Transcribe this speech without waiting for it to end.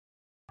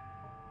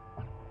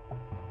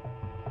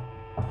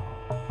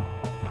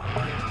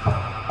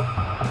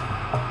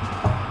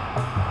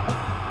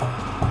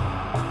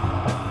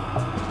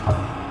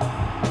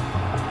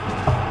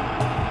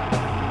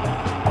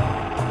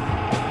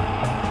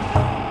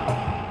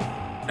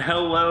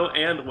Hello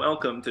and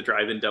welcome to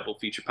Drive-In Double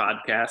Feature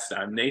Podcast.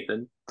 I'm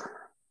Nathan.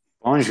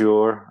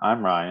 Bonjour,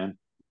 I'm Ryan.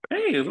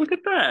 Hey, look at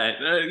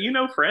that. You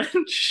know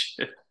French?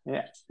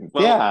 Yeah,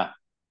 Well, yeah.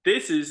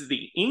 this is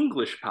the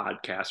English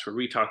podcast where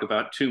we talk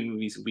about two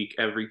movies a week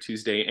every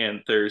Tuesday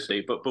and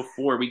Thursday. But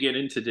before we get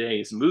into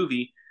today's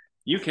movie,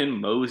 you can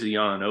mosey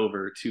on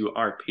over to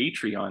our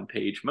Patreon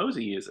page.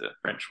 Mosey is a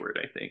French word,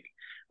 I think.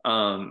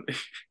 Um, yeah,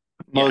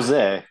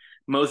 Mosaic.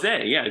 Mose,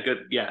 yeah,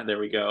 good. Yeah, there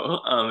we go.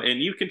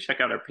 And you can check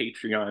out our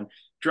Patreon,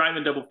 Drive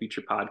and Double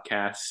Feature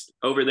Podcast,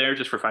 over there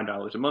just for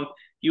 $5 a month.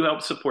 You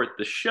help support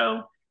the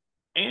show,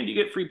 and you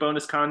get free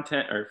bonus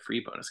content, or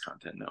free bonus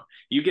content. No,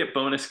 you get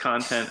bonus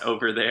content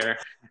over there.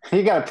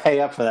 You got to pay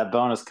up for that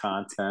bonus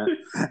content.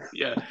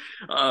 Yeah,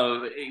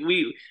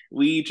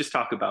 we just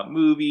talk about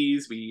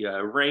movies. We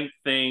rank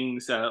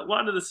things. A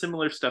lot of the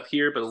similar stuff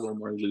here, but a little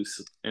more loose,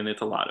 and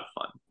it's a lot of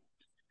fun.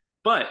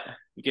 But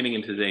getting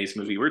into today's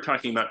movie, we're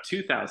talking about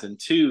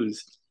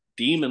 2002's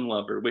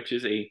Demonlover, which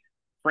is a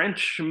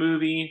French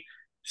movie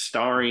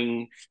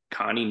starring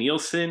Connie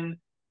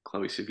Nielsen,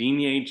 Chloe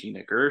Sevigny,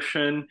 Gina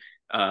Gershon.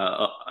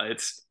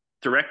 It's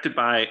directed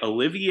by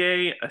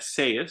Olivier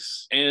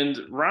Assayas. And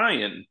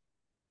Ryan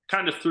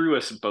kind of threw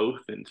us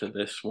both into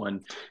this one.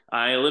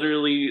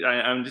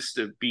 I'm just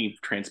to be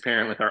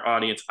transparent with our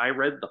audience. I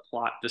read the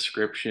plot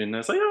description. I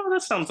was like, oh,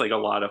 that sounds like a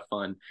lot of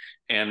fun.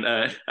 And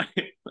I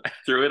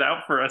threw it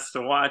out for us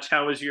to watch.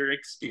 How was your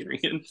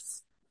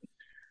experience?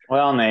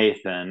 Well,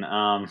 Nathan,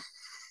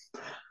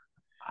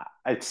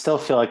 I still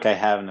feel like I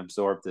haven't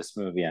absorbed this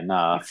movie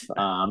enough.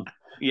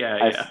 Yeah,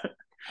 I, yeah.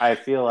 I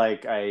feel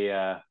like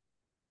I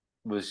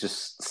was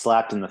just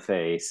slapped in the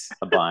face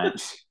a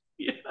bunch.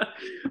 Yeah.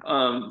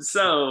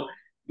 So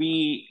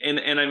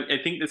I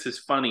think this is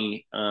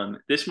funny.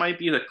 This might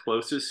be the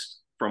closest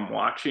from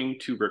watching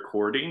to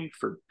recording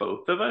for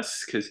both of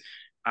us because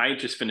I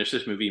just finished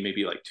this movie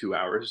maybe like 2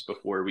 hours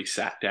before we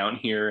sat down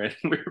here and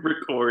we're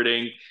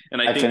recording.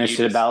 And I I think you finished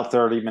it just about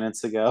 30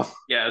 minutes ago.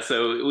 yeah,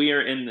 so we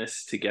are in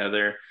this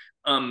together.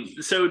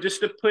 So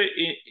just to put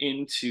it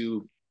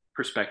into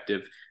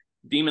perspective,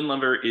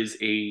 Demonlover is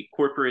a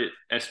corporate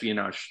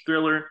espionage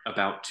thriller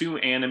about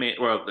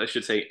well, I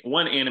should say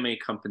one anime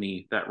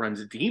company that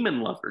runs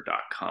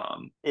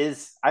demonlover.com.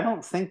 I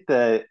don't think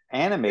the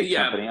anime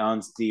Yeah, company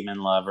owns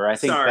Demonlover. I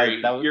think that sorry,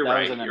 you're that was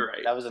right, you're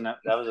right. that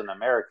was an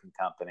American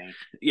company.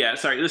 Yeah,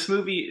 sorry, this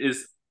movie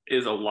is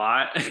a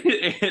lot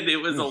and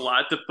it was a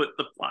lot to put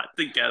the plot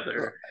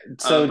together.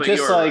 So But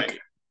you're right.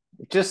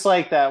 just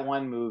like that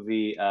one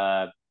movie,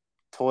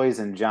 Toys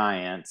and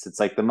Giants, it's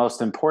like the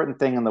most important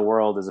thing in the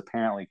world is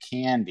apparently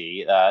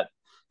candy. This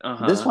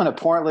Uh-huh. one,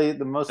 apparently,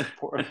 the most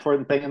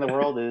important thing in the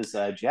world is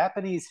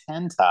Japanese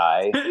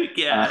hentai.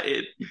 Yeah,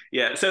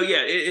 Uh, so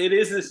yeah, it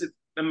is this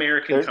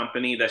American there,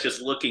 company that's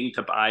just looking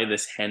to buy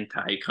this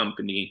hentai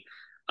company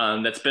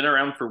that's been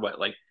around for what,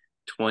 like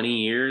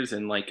 20 years,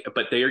 and like,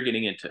 but they are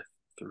getting into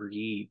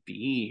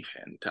 3D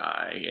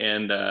hentai,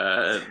 and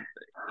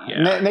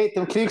yeah.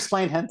 Nathan, can you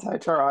explain hentai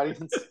to our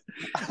audience?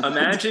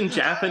 Imagine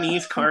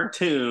Japanese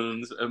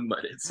cartoons,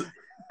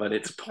 but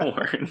it's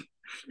porn.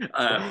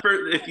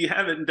 If you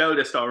haven't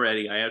noticed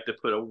already, I have to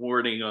put a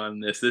warning on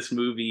this. This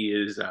movie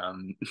is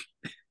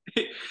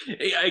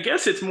I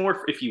guess it's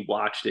more if you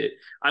watched it.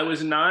 I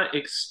was not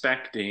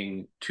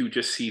expecting to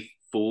just see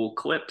full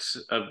clips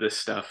of this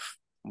stuff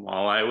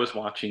while I was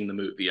watching the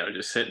movie. I was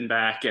just sitting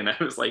back and I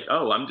was like,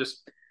 oh, I'm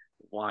just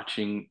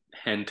watching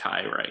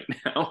hentai right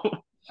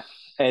now.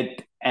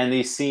 And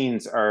these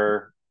scenes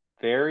are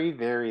very,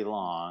 very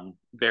long,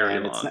 Very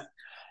and long.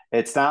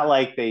 it's not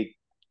like they.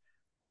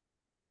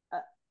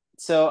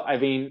 So I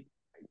mean,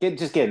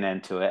 just getting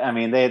into it. I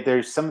mean,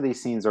 there's some of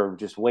these scenes are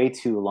just way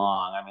too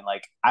long. I mean,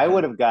 like I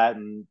would Mhm. have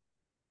gotten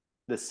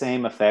the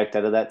same effect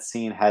out of that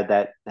scene had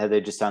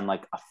they just done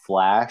like a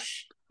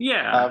flash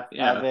Yeah, of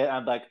yeah. it.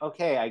 I'm like,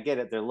 okay, I get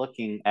it. They're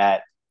looking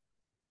at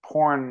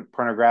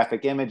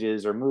pornographic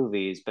images or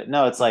movies, but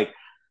no, it's like,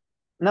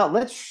 no,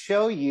 let's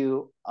show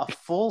you a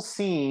full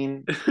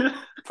scene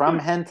from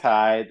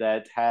hentai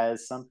that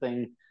has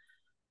something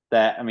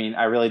that, I mean,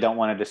 I really don't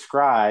want to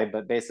describe,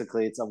 but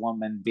basically it's a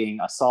woman being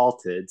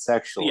assaulted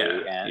sexually,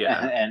 Yeah,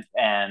 yeah.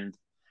 and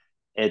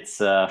it's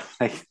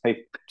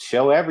they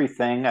show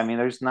everything. I mean,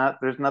 there's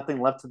nothing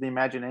left to the No,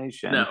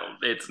 imagination.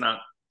 it's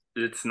not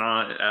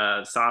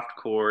soft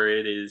core.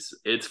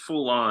 It's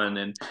full on,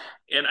 and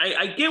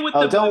I get what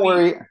Oh, the don't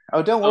movie. worry.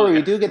 Oh, don't Oh worry. We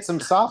yeah. do get some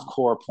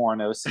softcore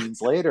porno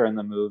scenes later in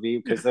the movie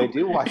because they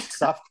do watch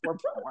softcore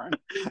porn.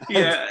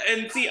 Yeah,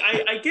 and see,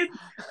 I get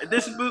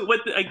this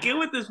I get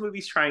what this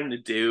movie's trying to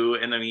do,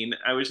 and I mean,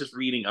 I was just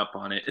reading up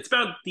on it. It's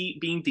about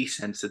being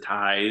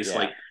desensitized.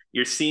 Like Yeah.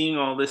 you're seeing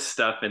all this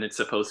stuff, and it's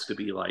supposed to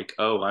be like,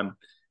 oh,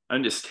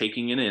 I'm just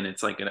taking it in.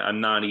 It's like I'm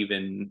not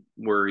even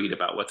worried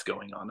about what's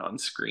going on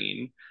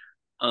screen.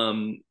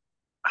 Um,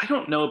 I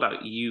don't know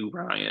about you,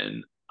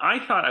 Ryan. I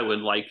thought I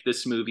would like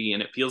this movie,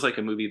 and it feels like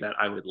a movie that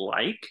I would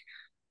like.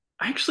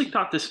 I actually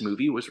thought this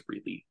movie was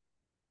really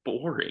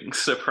boring,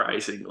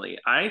 surprisingly.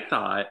 I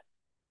thought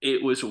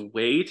it was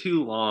way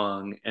too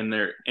long, and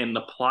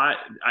the plot,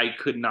 I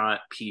could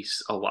not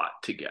piece a lot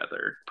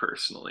together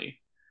personally.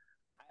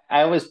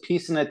 I was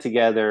piecing it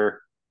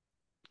together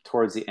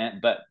towards the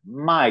end, but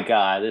my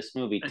God, this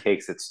movie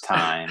takes its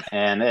time,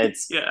 and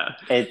Yeah.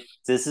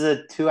 this is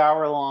a 2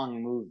 hour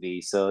long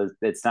movie, so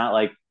it's not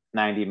like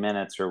 90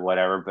 minutes or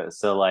whatever. But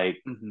so like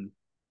Hmm.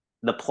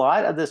 the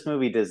plot of this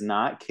movie does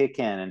not kick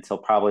in until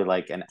probably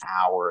like an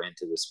hour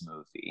into this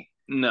movie.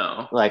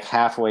 No. Like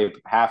halfway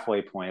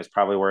point is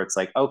probably where it's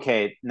like,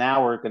 okay,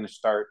 now we're going to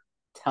start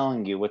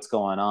telling you what's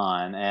going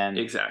on. And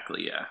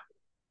Exactly. Yeah.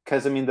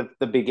 because I mean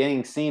the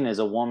beginning scene is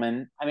a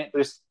woman. I mean,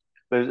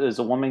 there's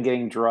a woman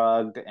getting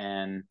drugged,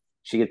 and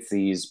she gets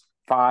these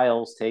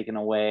files taken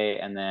away,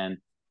 and then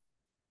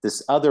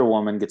this other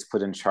woman gets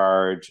put in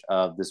charge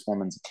of this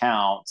woman's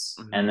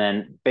accounts, and Hmm.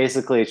 then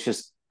basically it's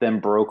just them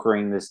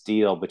brokering this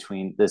deal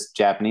between this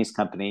Japanese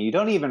company. You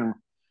don't even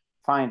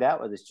find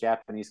out what this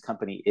Japanese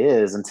company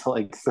is until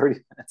like 30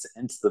 minutes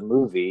into the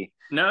movie.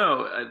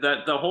 No,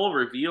 that the whole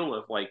reveal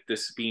of like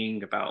this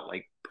being about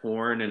like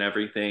porn and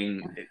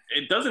everything,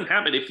 it doesn't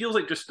happen. It feels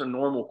like just a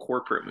normal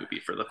corporate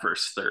movie for the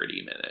first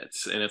 30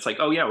 minutes. And it's like,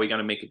 oh yeah, we got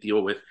to make a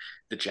deal with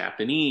the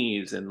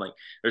Japanese, and like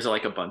there's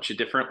like a bunch of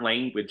different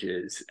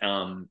languages.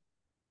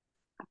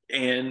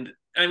 And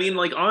I mean,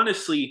 like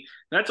honestly,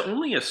 that's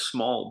only a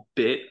small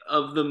bit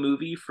of the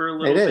movie for a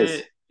It little is.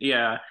 bit.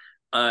 Yeah.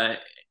 Uh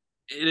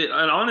it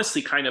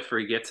honestly kind of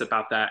forgets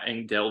about that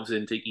and delves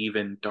into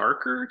even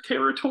darker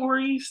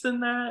territories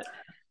than that.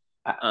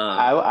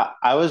 I, Um,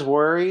 I was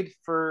worried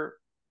for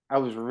I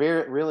was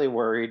really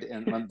worried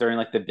and during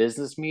like the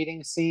business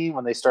meeting scene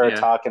when they started yeah.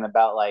 talking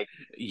about like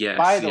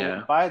Yes,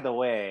 yeah. by the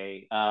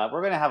way,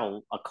 we're gonna have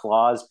a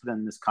clause put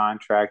in this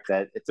contract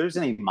that if there's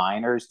any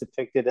minors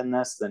depicted in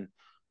this, then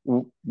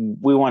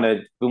we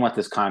want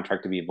this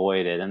contract to be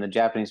voided. And the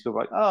Japanese people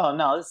are like, oh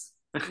no,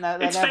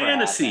 that It's never happened.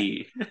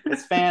 fantasy.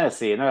 It's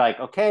fantasy, and they're like,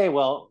 okay,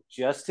 well,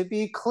 just to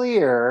be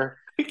clear,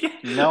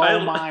 no I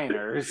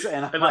minors.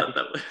 And I'm I thought like,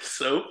 that was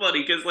so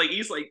funny because like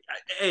he's like,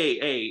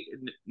 hey,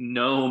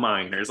 no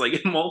minors,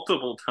 like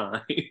multiple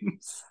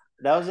times.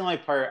 that was the only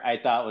part I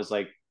thought was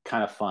like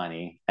kind of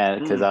funny,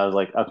 and because Mm, I was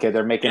like, okay,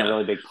 they're making a yeah,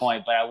 really big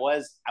point, but I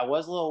was a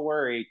little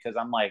worried because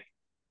I'm like,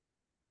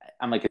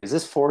 is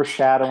this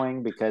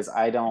foreshadowing? Because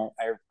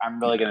I'm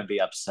really yeah, gonna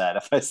be upset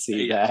if I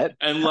see yeah. that.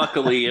 And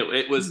luckily,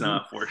 it was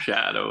not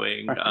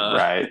foreshadowing.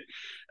 Right.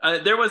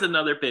 There was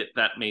another bit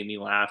that made me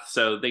laugh.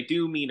 So they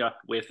do meet up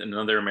with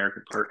another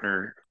American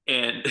partner,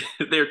 and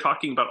they're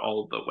talking about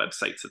all of the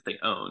websites that they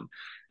own,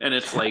 and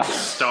it's like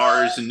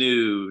Stars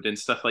Nude and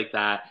stuff like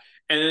that.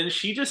 And then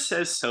she just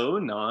says so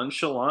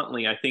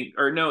nonchalantly, I think,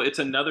 or no, it's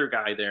another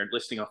guy there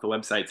listing off the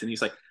websites, and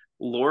he's like,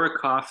 Laura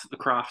Croft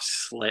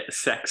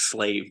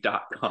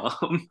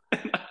sexslave.com.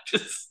 And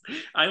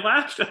I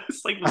laughed. I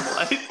was like,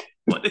 what?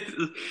 What is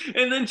this?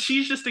 And then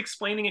she's just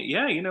explaining it.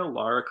 Yeah,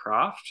 Lara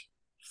Croft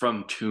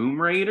from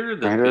Tomb Raider,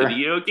 the Raider.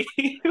 video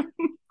game.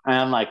 And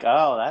I'm like,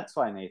 oh, that's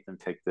why Nathan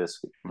picked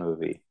this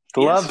movie.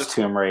 He Yeah, loves so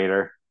Tomb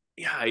Raider.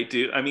 yeah, I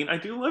do. I mean, I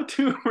do love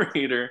Tomb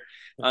Raider.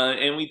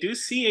 And we do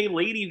see a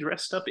lady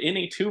dressed up in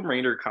a Tomb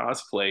Raider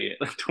cosplay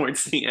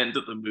towards the end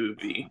of the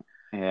movie.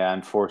 Yeah,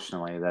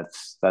 unfortunately,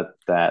 that's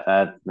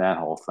that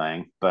whole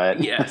thing,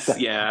 but Yes,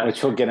 yeah,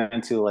 which we'll get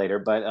into later.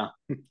 But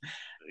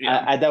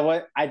yeah. that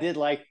what I did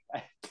like.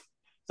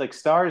 It's like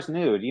Stars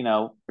nude,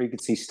 where you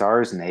could see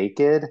Stars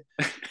naked,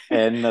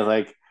 and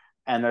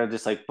they're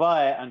just like,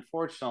 but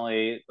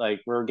unfortunately, like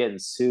we're getting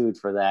sued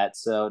for that,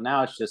 so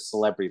now it's just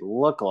celebrity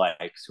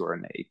lookalikes who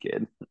are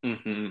naked.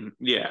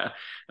 Yeah,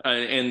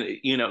 and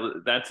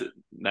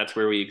that's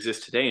where we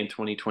exist today in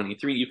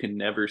 2023. You can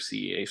never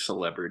see a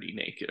celebrity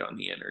naked on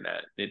the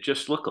internet. It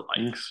just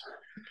lookalikes.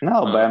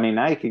 No, but I Um, mean,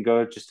 now you could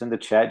go just into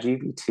Chat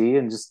GBT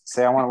and just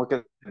say, I want to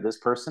look at this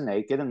person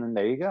naked, and then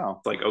there you go.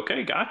 it's like,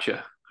 okay,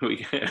 gotcha. We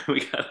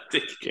got to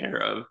take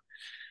care of.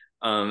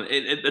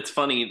 It's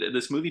funny.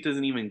 This movie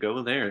doesn't even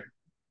go there.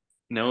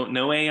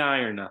 No AI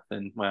or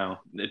nothing. Wow,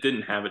 it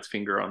didn't have its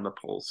finger on the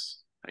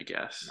pulse, I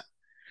guess.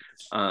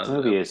 This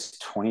movie Uh, is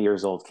 20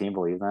 years old. Can you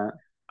believe that?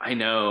 I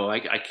know.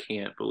 I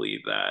can't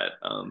believe that.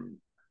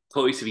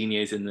 Chloe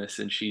Sevigny is in this,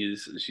 and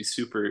she's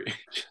super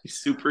she's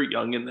super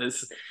young in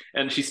this,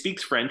 and she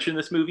speaks French in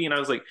this movie. And I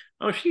was like,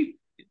 oh, she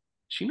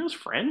knows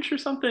French or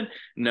something.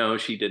 No,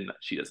 she didn't.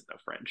 She doesn't know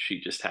French. She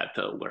just had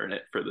to learn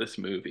it for this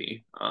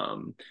movie.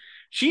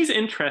 She's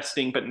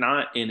interesting, but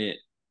not in it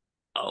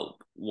a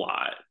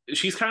lot.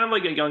 She's kind of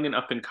like a young and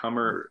up and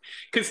comer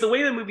because the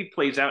way the movie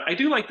plays out, I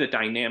do like the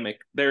dynamic.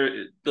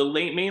 There, the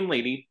main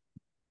lady,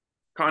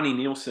 Connie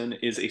Nielsen,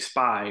 is a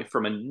spy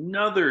from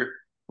another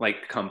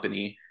like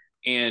company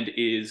and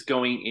is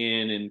going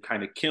in and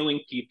kind of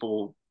killing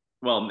people.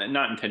 Well,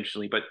 not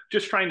intentionally, but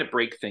just trying to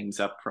break things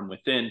up from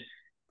within.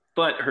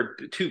 But her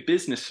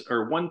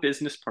one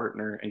business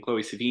partner and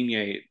Chloe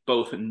Sevigny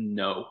both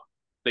know.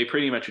 They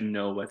pretty much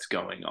know what's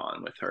going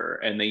on with her,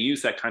 and they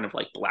use that kind of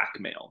like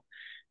blackmail.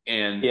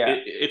 And Yeah.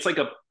 it's like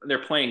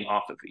they're playing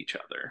off of each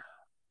other.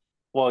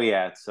 Well,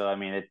 yeah. So I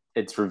mean,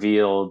 it's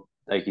revealed,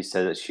 like you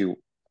said,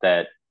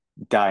 that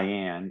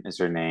Diane is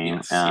her name.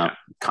 Yes, yeah.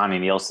 Connie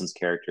Nielsen's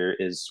character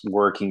is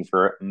working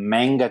for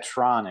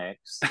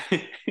Mangatronics,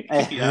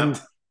 Yep.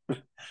 and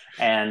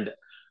and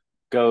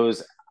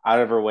goes out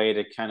of her way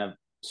to kind of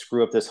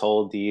screw up this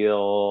whole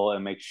deal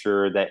and make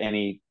sure that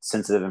any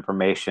sensitive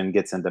information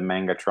gets into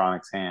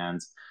Mangatronics'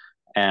 hands.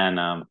 And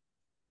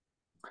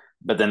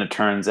but then it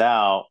turns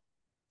out,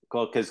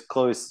 because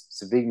Chloe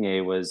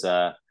Sevigny was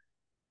the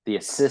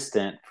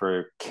assistant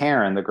for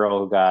Karen, the girl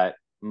who got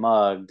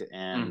mugged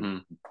and Hmm.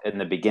 in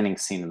the beginning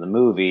scene of the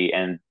movie,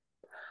 and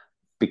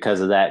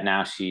because of that,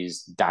 now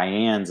she's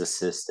Diane's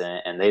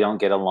assistant, and they don't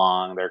get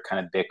along. They're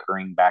kind of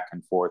bickering back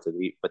and forth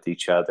with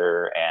each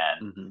other,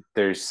 and Hmm.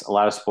 there's a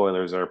lot of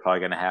spoilers that are probably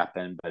going to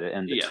happen. But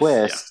and the Yes, yeah.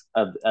 twist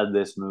of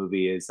this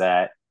movie is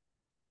that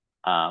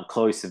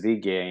Chloe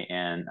Sevigny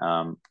and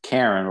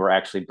Karen were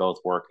actually both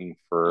working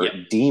for Yep.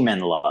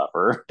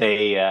 Demonlover.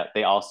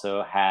 They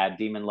also had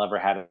Demonlover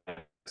had a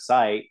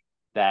site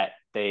that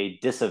they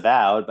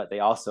disavowed, but they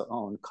also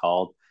owned,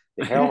 called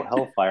the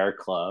Hellfire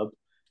Club.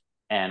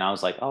 And I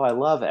was like, oh, I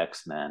love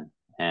X-Men.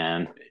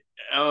 And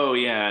Oh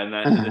yeah, and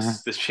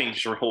that this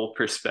changed your whole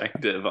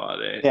perspective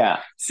on it. yeah,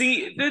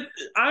 See, that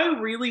I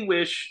really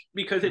wish,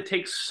 because it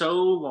takes so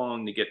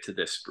long to get to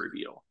this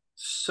reveal,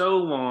 so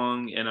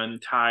long, and I'm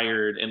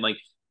tired, and like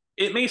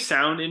it may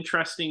sound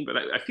interesting, but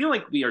I feel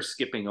like we are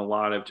skipping a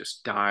lot of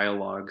just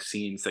dialogue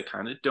scenes that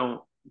kind of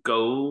don't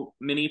go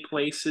many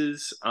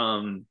places.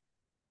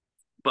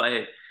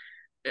 But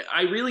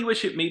I really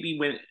wish it maybe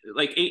went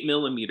like 8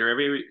 millimeter. Have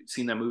you ever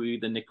seen that movie,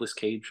 the Nicolas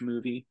Cage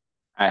movie?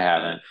 I Uh,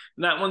 haven't.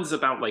 that one's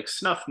about like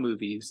snuff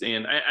movies,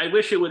 and I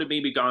wish it would have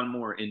maybe gone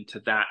more into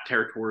that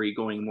territory,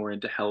 going more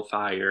into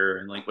Hellfire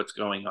and like what's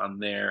going on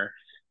there,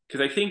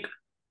 because I think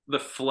the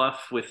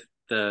fluff with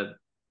the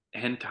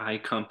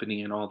hentai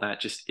company and all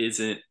that just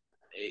isn't.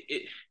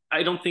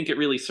 I don't think it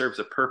really serves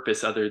a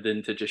purpose other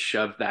than to just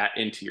shove that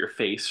into your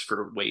face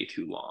for way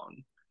too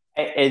long.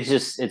 It's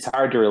just it's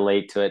hard to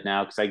relate to it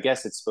now because I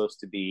guess it's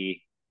supposed to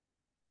be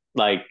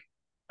like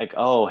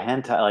oh,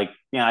 hentai, like,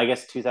 I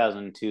guess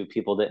 2002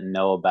 people didn't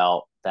know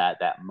about that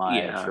much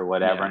Yeah, or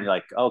whatever, and yeah, you're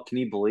like, oh, can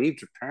you believe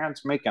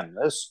Japan's making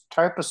this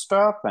type of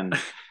stuff? And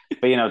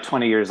but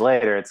 20 years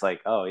later it's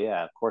like, oh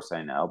yeah, of course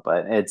I know.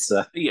 But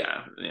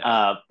yeah,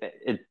 yeah.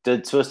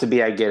 it's supposed to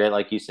be, I get it,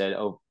 like you said,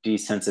 oh,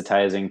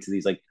 desensitizing to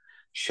these like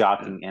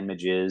shocking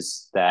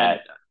images And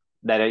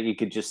that you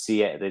could just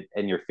see it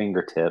in your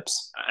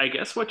fingertips. I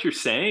guess what you're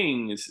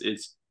saying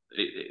is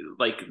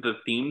like the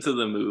themes of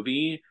the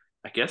movie.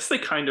 I guess they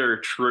kind of are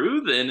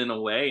true then in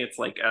a way. It's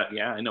like,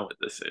 yeah, I know what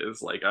this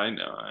is. Like, I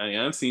know, I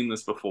have seen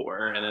this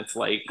before, and it's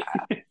like,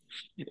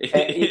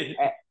 it,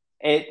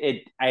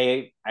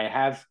 I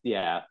have,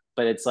 yeah,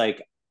 but it's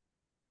like,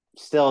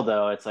 still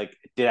though, it's like,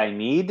 did I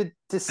need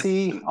to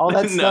see all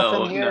that stuff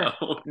in no, here?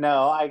 no,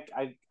 No,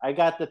 I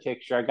got the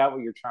picture. I got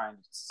what you're trying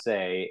to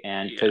say,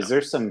 and because yeah,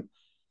 there's some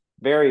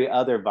very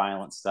other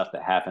violent stuff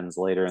that happens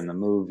later in the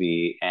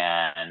movie,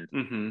 and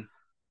hmm,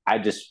 I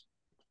just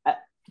I,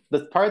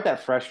 the part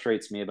that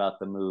frustrates me about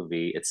the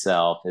movie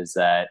itself is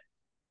that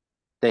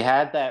they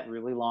had that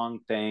really long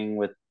thing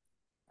with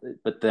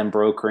them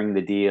brokering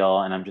the deal,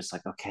 and I'm just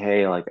like,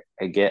 okay, like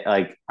I get,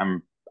 like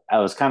I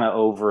was kind of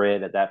over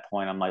it at that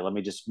point. I'm like, let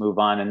me just move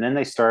on. And then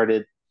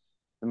the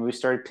movie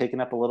started picking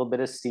up a little bit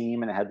of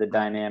steam, and it had the hmm,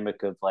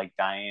 dynamic of like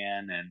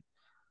Diane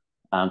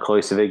and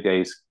Chloe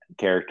Sevigny's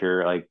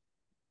character like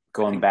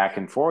I going think, back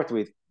and forth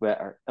with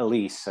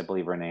Elise, I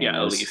believe her name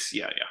yeah, is. Elise,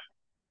 yeah, yeah,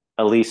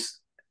 Elise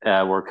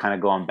were kind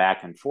of going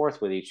back and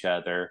forth with each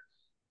other.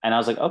 And I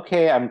was like,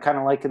 okay, I'm kind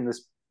of liking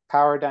this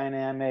power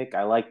dynamic.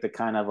 I like the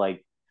kind of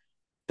like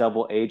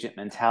double agent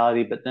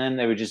mentality. But then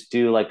they would just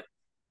do like,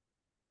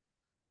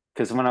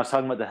 because when I was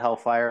talking about the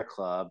Hellfire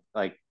Club,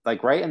 like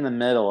right in the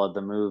middle of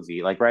the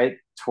movie, like right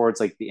towards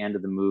like the end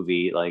of the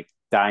movie, like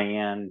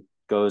Diane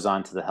goes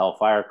on to the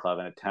Hellfire Club,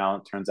 and it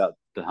turns out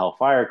the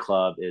Hellfire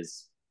Club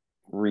is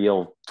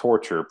real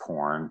torture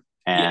porn.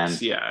 yes,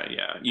 And yeah,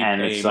 yeah. You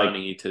pay it's like,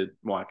 money to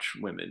watch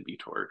women be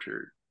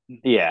tortured.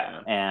 yeah.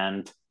 Yeah.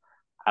 And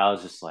I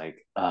was just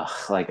like, ugh,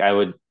 like I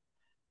would,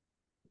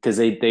 because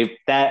they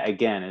that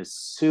again is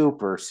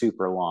super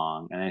super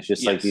long, and it's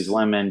just like these Yes.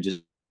 women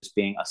just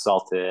being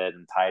assaulted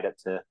and tied up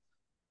to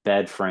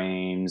bed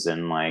frames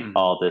and like Hmm.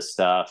 all this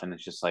stuff, and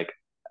it's just like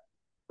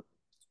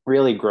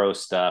really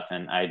gross stuff.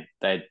 And I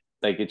like,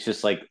 it's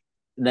just like,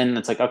 then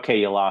it's like, okay,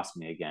 you lost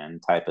me again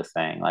type of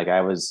thing. Like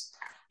I was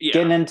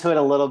getting Yeah. into it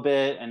a little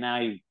bit, and now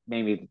you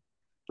made me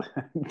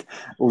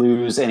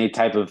lose any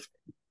type of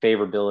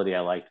favorability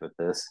I liked with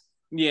this.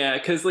 Yeah,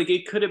 because like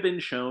it could have been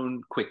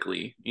shown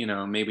quickly,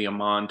 maybe a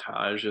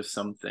montage of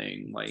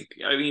something. Like,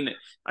 I mean,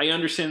 I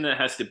understand that it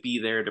has to be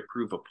there to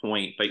prove a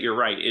point, but you're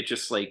right. It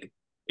just like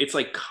it's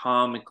like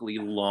comically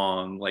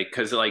long, like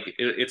because like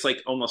it's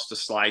like almost a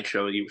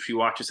slideshow. She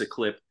watches a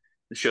clip,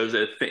 it shows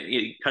it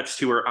cuts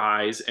to her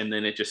eyes, and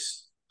then it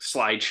just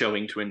slide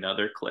showing to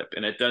another clip,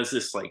 and it does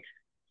this like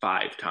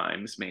 5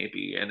 times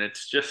maybe, and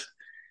it's just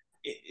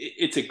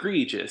it's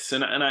egregious,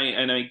 and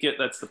I get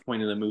that's the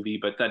point of the movie,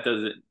 but that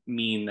doesn't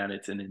mean that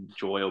it's an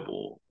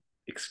enjoyable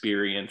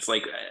experience.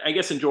 Like, I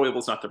guess enjoyable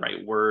is not the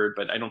right word,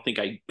 but I don't think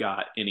I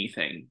got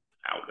anything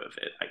out of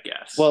it, I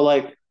guess.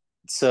 Well,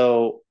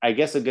 so I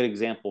guess a good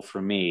example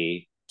for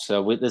me.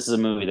 So this is a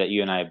movie that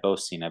you and I have both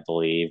seen, I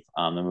believe.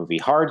 The movie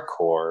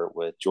Hardcore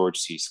with George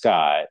C.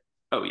 Scott,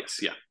 Oh, yes,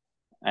 yeah.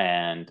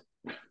 and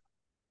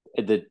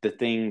the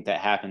thing that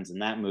happens in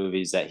that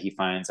movie is that he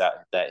finds out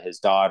that his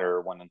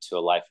daughter went into a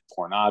life of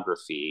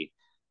pornography,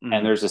 and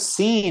Mm. there's a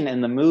scene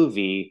in the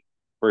movie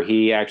where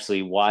he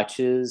actually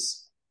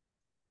watches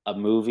a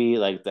movie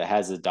like that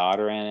has his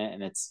daughter in it,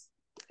 and it's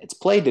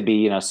played to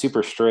be,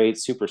 super straight,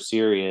 super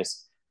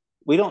serious.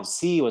 We don't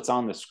see what's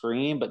on the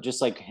screen, but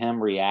just like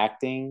him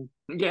reacting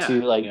Yeah,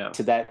 to yeah.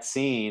 to that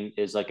scene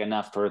is like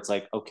enough for it's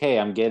like, okay,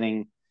 I'm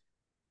getting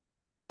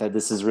that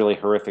this is really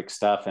horrific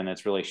stuff and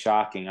it's really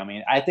shocking. I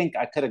mean, I think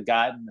I could have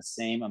gotten the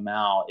same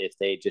amount if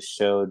they just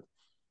showed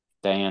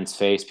Diane's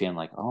face being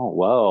like, oh,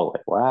 whoa,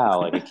 like, wow,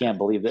 like I can't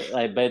believe that.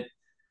 Like, but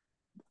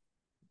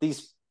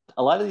these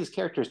a lot of these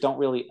characters don't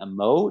really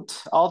emote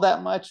all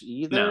that much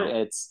either.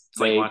 No, It's it's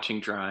like watching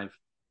Drive.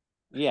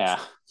 yeah,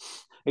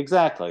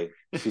 exactly.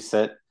 She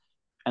said,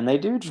 and they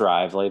do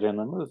drive later in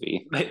the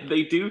movie.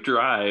 They do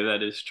drive,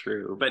 that is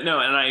true. But no,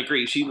 and I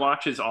agree. She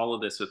watches all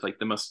of this with like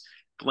the most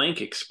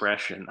blank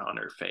expression on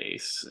her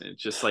face.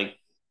 It's just like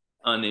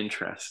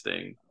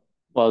uninteresting.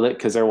 Well,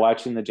 because they're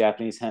watching the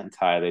Japanese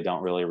hentai, they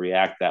don't really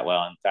react that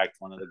well. In fact,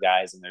 one of the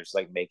guys and there's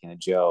like making a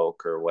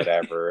joke or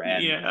whatever,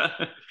 Yeah.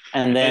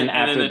 and then And then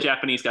after the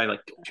Japanese guy,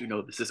 like, don't you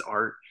know this is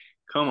art?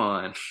 Come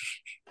on.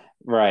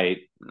 right.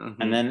 And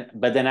Hmm.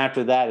 then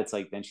after that, it's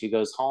like, then she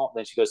goes home,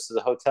 then she goes to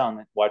the hotel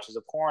and watches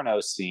a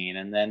porno scene.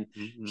 And then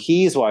Hmm.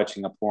 he's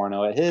watching a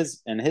porno in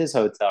his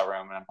hotel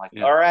room. And I'm like,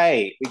 Yeah. all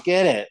right, we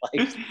get it.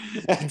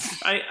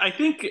 I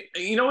think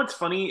you know what's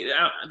funny.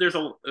 There's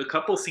a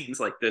couple scenes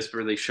like this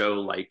where they show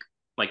like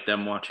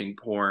them watching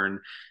porn,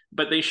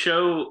 but they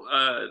show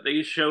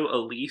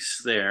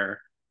Elise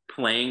there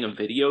playing a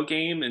video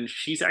game, and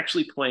she's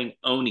actually playing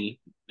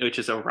Oni, which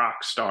is a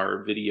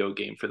Rockstar video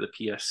game for the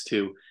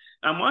PS2.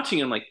 I'm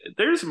watching and like,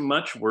 there's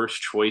much worse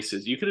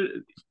choices. You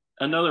could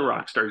another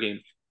Rockstar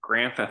game,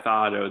 Grand Theft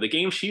Auto. The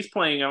game she's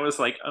playing, I was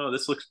like, oh,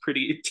 this looks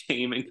pretty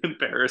tame in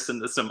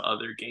comparison to some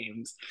other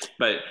games.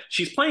 But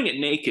she's playing it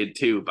naked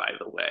too, by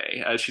the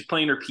way. She's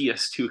playing her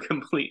PS2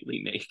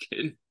 completely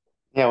naked.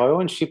 Yeah, why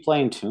wasn't she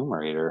playing Tomb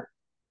Raider?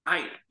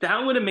 I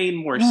That would have made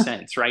more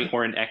sense, right?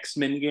 Or an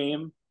X-Men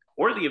game,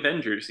 or the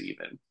Avengers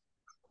even.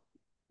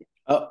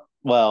 Oh,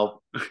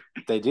 well,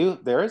 they do.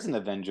 There is an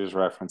Avengers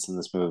reference in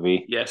this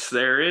movie. Yes,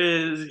 there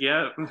is.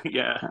 Yep,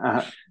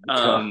 yeah.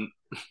 Um,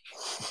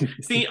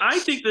 See, I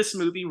think this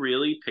movie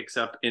really picks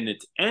up in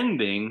its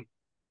ending.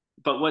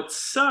 But what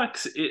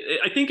sucks,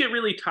 I think it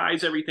really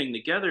ties everything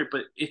together.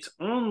 But it's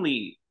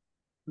only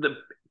the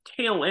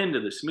tail end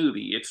of this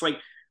movie. It's like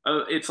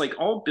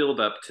all build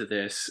up to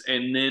this,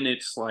 and then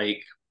it's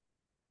like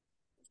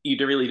you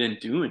really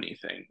didn't do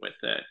anything with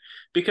it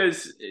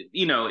because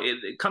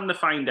come to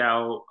find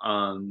out,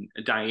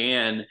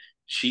 Diane,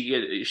 she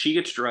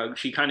gets drugged.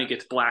 She kind of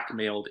gets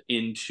blackmailed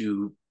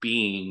into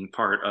being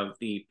part of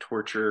the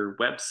torture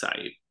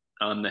website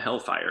on the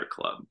Hellfire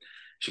Club.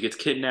 She gets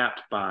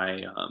kidnapped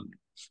by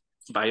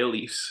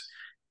Elise,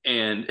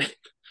 and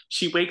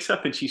she wakes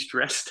up and she's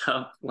dressed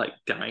up like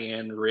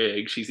Diane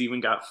Rigg. She's even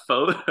got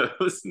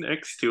photos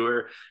next to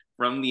her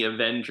from the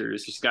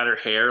Avengers. She's got her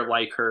hair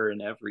like her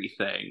and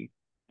everything.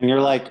 And you're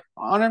Uh, like,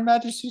 on Her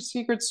Majesty's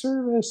Secret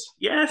Service.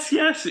 yes,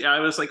 yes. I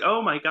was like,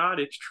 oh my god,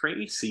 it's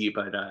Tracy,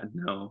 but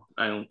no,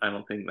 I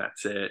don't think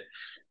that's it.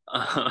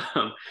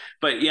 Um,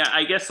 but yeah,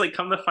 I guess like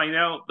come to find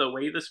out, the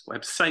way this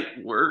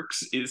website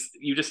works is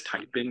you just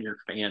type in your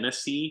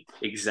fantasy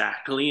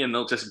exactly, and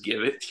they'll just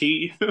give it to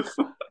you.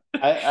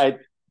 I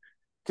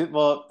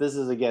well, this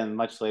is again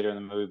much later in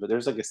the movie, but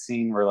there's like a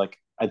scene where like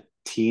a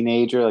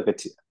teenager,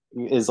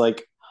 is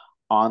like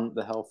on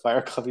the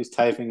Hellfire Club. He's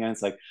typing, and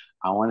it's like,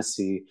 I want to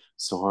see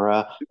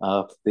Sora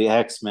of the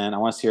X-Men. I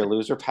want to see her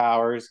lose her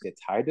powers, get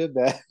tied to a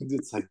bed.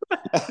 It's like,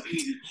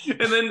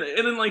 And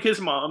then like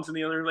his mom's in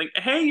the other like,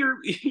 hey,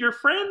 your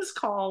friend's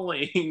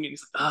calling. And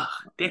he's like,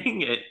 oh,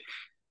 dang it.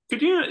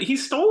 Could you? He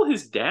stole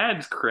his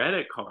dad's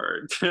credit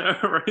card.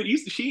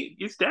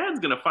 His dad's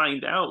gonna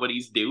find out what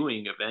he's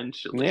doing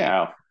eventually.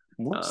 yeah.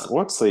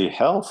 What's the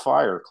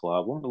Hellfire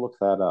Club? Let me look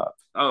that up.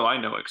 Oh,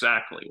 I know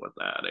exactly what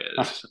that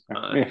is.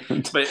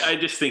 But I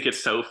just think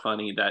it's so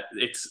funny that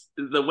it's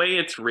the way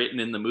it's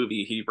written in the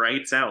movie. He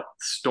writes out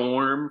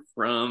Storm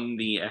from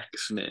the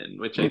X-Men,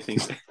 which I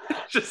think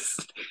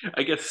just,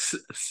 I guess,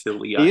 a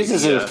silly He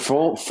uses his idea.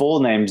 full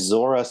name,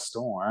 Zora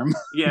Storm.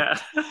 Yeah,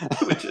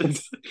 which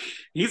is,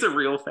 he's a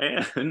real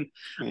fan.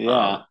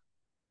 Yeah.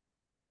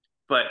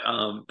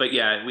 Um, but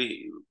yeah,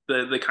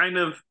 the kind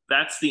of,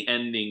 that's the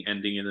ending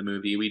of the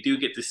movie. We do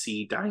get to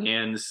see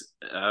Diane's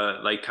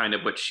like kind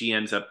of what she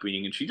ends up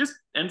being, and she just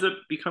ends up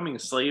becoming a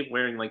slave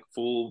wearing like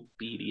full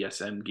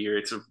BDSM gear.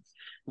 It's a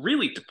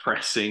really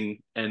depressing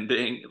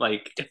ending,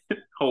 like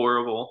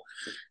horrible.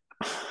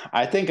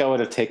 I think I would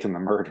have taken the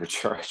murder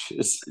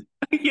charges.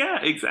 Yeah,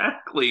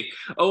 exactly.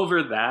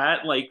 Over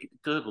that, like,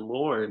 good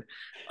lord.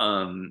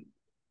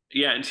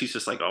 yeah, and she's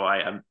just like, oh,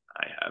 I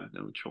have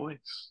no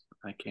choice.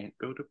 I can't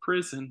go to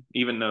prison,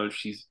 even though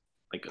she's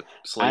like a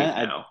slave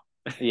I now.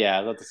 yeah,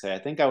 I'd love to say I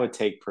think I would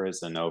take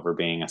prison over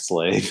being a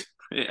slave.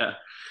 Yeah.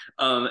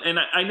 And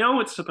I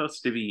know it's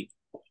supposed to be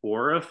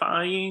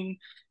horrifying,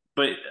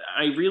 but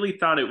I really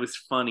thought it was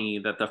funny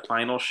that the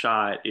final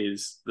shot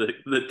is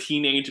the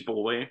teenage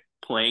boy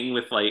playing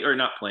with like, or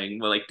not playing,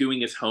 but like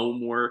doing his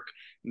homework,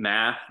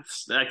 math.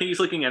 I think he's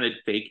looking at a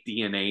fake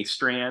DNA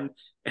strand,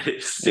 and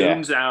it Yeah.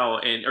 zooms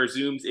out and or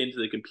zooms into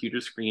the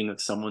computer screen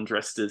of someone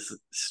dressed as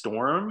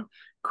Storm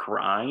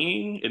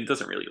crying. It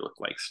doesn't really look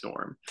like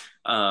Storm.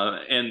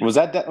 And Was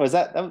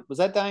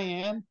that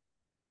Diane?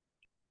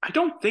 I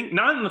don't think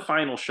not in the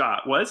final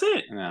shot, was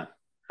it? No.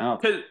 Oh,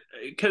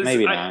 Because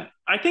maybe I not.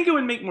 I think it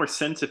would make more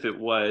sense if it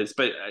was,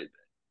 but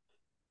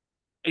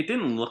it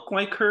didn't look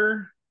like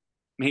her.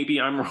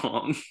 Maybe I'm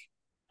wrong.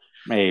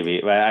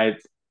 Maybe, but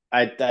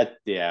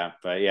yeah,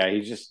 but yeah,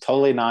 he's just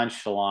totally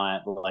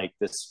nonchalant. Like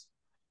this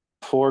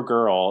poor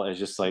girl is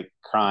just like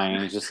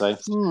crying. He's just like,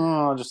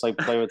 I'll just like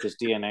play with this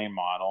DNA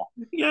model.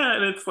 Yeah,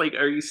 and it's like,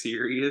 are you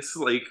serious?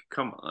 Like,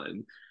 come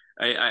on.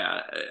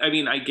 I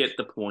mean, I get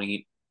the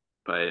point,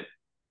 but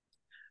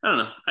I don't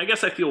know. I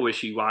guess I feel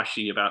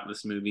wishy-washy about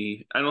this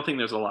movie. I don't think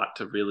there's a lot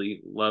to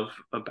really love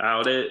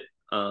about it.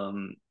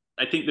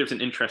 I think there's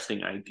an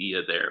interesting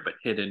idea there, but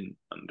hidden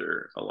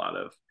under a lot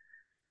of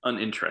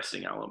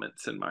uninteresting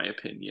elements, in my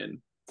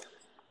opinion.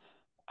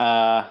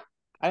 I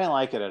didn't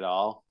like it at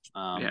all.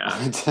 Yeah,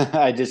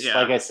 I just,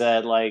 like yeah. I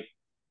said, like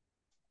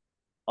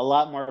a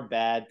lot more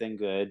bad than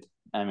good.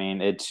 I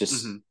mean, it's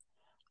just Hmm.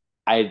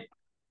 I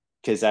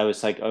because I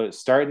was like, oh,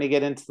 starting to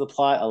get into the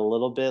plot a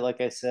little bit,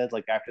 like I said,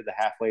 like after the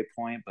halfway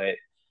point, but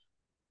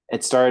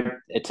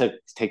it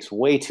takes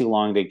way too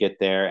long to get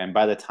there, and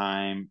by the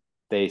time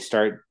they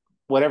start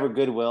whatever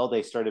goodwill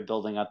they started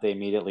building up, they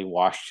immediately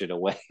washed it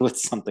away with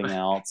something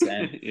else,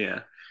 and Yeah.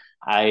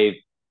 I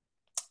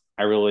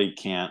I really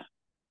can't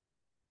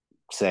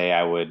say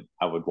I would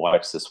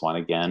watch this one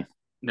again.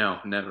 No,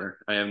 never.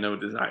 I have no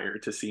desire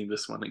to see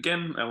this one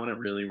again. I wouldn't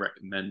really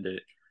recommend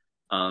it.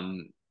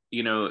 Um,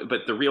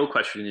 but the real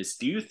question is,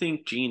 do you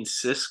think Gene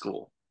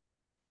Siskel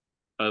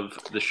of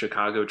the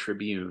Chicago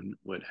Tribune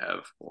would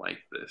have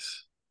liked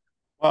this?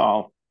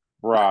 Well,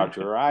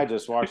 Roger, I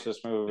just watched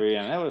this movie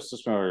and this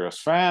movie was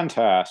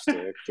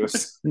fantastic.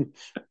 Just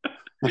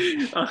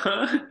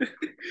Uh-huh.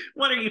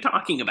 What are you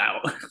talking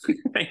about?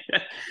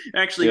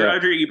 Actually, yeah,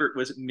 Roger Ebert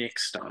was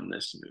mixed on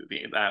this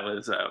movie. That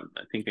was, I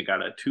think it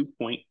got a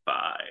 2.5.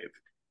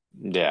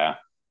 yeah.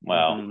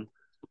 Well, Mm-hmm.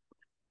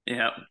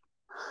 Yeah,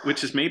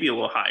 which is maybe a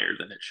little higher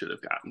than it should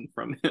have gotten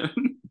from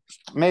him.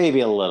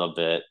 maybe a little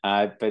bit.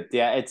 But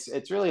yeah, it's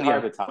really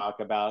hard Yeah. to talk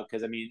about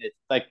because I mean, it's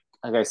like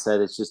I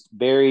said, it's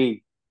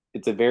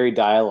a very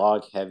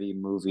dialogue heavy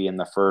movie in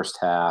the first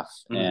half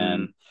and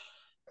Hmm.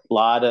 a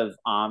lot of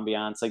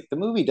ambiance. Like the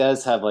movie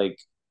does have like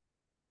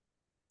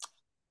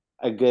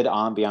a good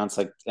ambiance,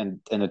 like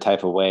in a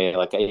type of way.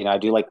 Like I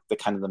do like the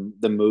kind of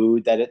the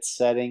mood that it's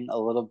setting a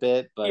little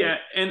bit, but Yeah,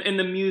 and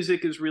the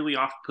music is really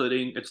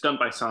off-putting. It's done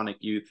by Sonic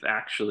Youth,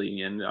 actually,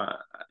 and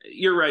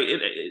you're right.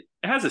 It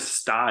has a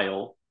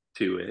style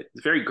to it.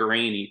 It's very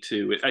grainy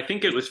too. I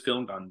think it was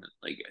filmed on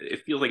like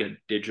it feels like a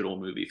digital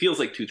movie. It feels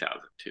like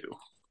 2002.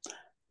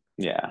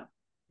 yeah. Yeah.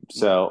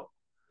 So,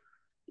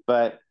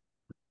 but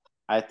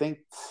I think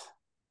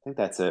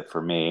that's it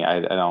for me.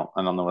 I don't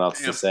know what else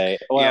to Yeah. say.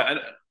 Yeah.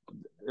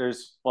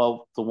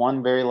 Well, the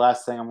one very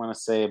last thing I'm going to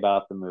say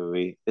about the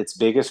movie. Its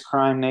biggest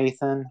crime,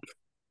 Nathan,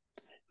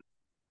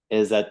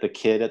 is that the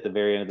kid at the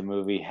very end of the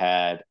movie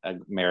had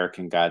an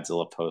American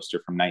Godzilla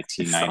poster from I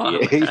saw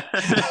 1998.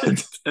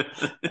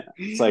 that.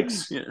 It's like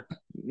Yeah.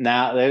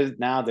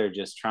 now they're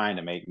just trying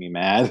to make me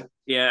mad.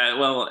 Yeah,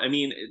 well, I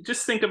mean,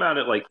 just think about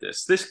it like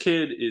this. This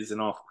kid is an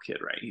awful kid,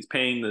 right? He's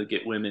paying to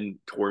get women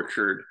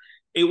tortured.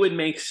 It would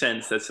make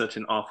sense that such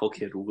an awful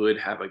kid would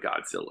have a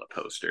Godzilla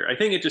poster. I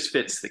think it just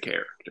fits the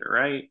character,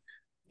 right?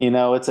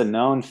 It's a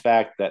known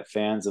fact that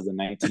fans of the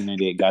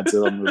 1998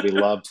 Godzilla movie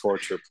love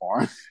torture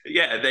porn.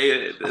 Yeah,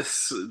 they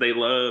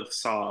love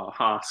Saw,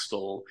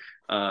 Hostel,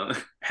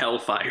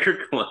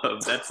 Hellfire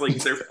Club. That's like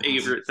their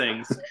favorite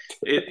things.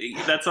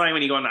 That's why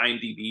when you go on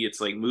IMDb, it's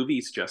like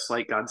movies just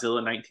like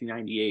Godzilla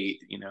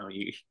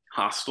 1998.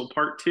 Hostel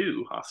Part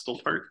Two, Hostel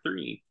Part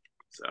Three.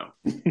 So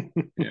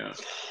yeah,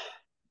 but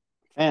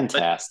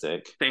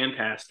Fantastic.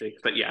 fantastic.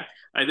 But yeah,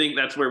 I think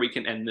that's where we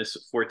can end this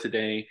for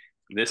today.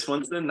 This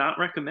one's the not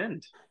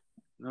recommend.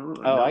 No,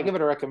 Oh, I no. give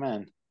it a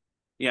recommend.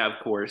 Yeah, of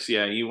course.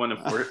 Yeah, you want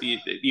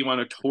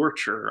to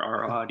torture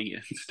our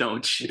audience,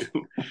 don't you?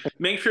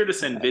 Make sure to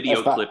send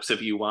video if I clips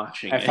of you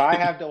watching if it. I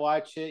have to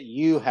watch it,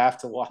 you have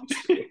to watch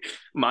it.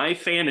 My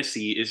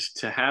fantasy is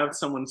to have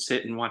someone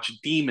sit and watch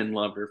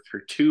Demonlover for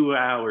 2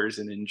 hours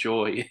and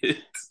enjoy it.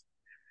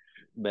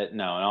 But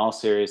no, in all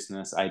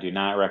seriousness, I do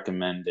not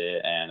recommend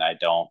it, and I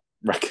don't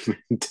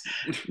recommend.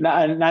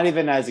 Not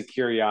even as a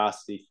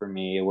curiosity for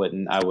me. I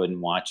wouldn't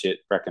watch it.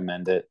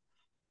 Recommend it.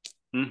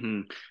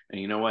 Hmm. And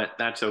you know what?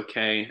 That's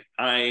okay.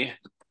 I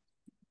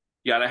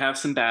gotta have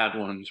some bad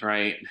ones,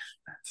 right?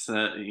 facts.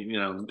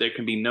 There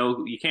can be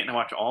you can't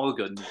watch all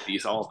good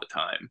movies all the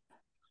time.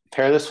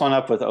 Pair this one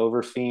up with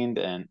Overfiend,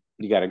 and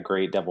you got a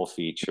great double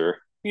feature.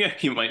 Yeah,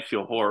 you might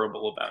feel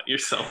horrible about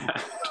yourself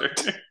after.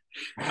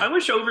 I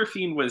wish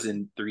Overfiend was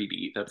in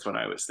 3D. That's what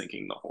I was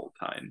thinking the whole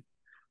time.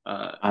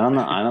 I don't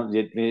know. I don't.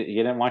 You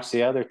didn't watch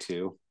the other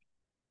two.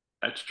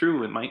 That's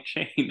true. It might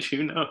change.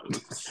 Who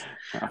knows?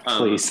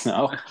 Please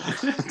no.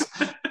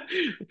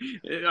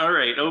 All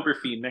right,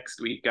 Overfiend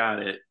next week.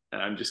 Got it.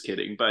 I'm just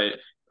kidding. But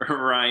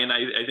Ryan,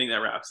 I think that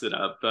wraps it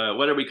up.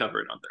 What are we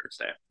covering on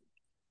Thursday?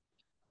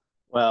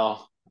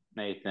 Well,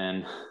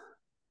 Nathan,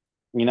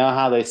 you know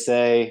how they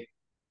say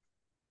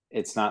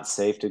it's not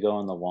safe to go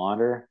in the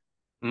water?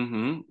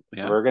 Mm-hmm.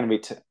 Yeah. We're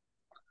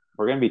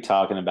gonna be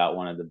talking about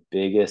one of the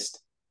biggest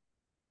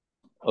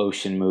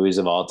ocean movies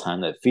of all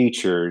time that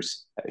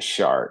features a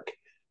shark.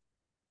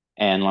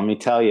 And let me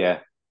tell you,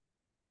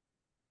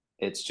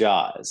 it's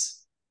Jaws.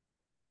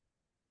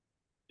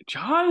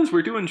 Jaws?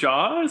 We're doing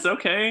Jaws?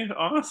 Okay,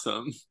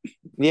 awesome.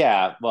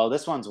 Yeah, well,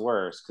 this one's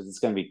worse because it's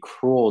going to be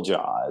Cruel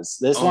Jaws.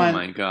 This Oh one,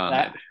 my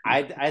God.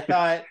 I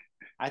thought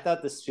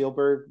the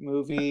Spielberg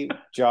movie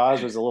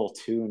Jaws was a little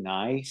too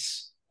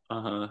nice.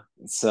 Uh-huh.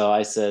 So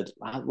I said,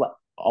 I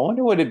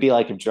wonder what it'd be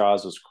like if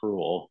Jaws was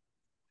cruel.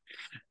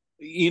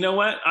 You know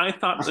what? I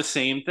thought the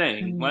same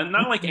thing.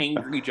 Not like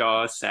angry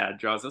Jaws, sad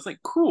Jaws. I was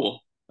like,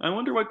 cruel. I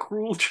wonder what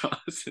Cruel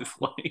Jaws is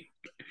like.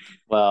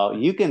 Well,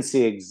 you can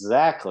see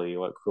exactly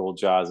what Cruel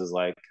Jaws is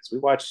like because we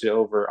watched it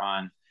over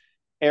on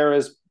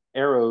Arrow's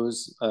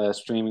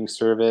streaming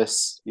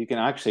service. You can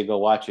actually go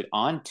watch it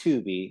on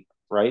Tubi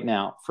right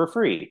now for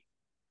free.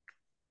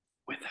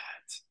 With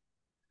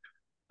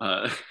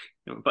that,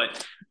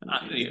 but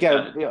you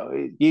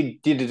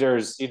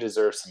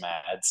deserve some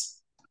ads.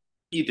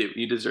 You do.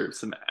 You deserve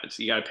some ads.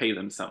 You got to pay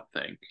them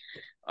something.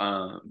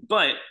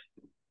 But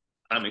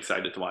I'm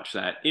excited to watch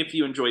that. If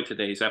you enjoyed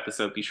today's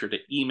episode, be sure to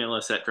email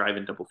us at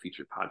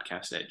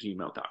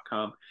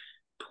driveindoublefeaturepodcast@gmail.com.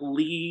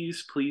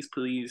 Please, please,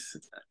 please,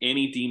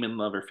 any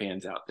Demonlover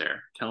fans out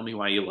there, tell me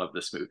why you love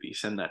this movie.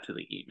 Send that to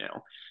the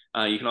email.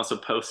 You can also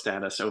post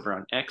at us over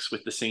on X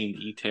with the same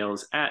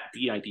details at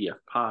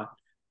DIDFpod.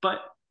 But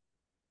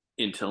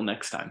until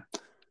next time.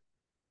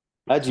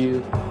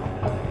 Adieu.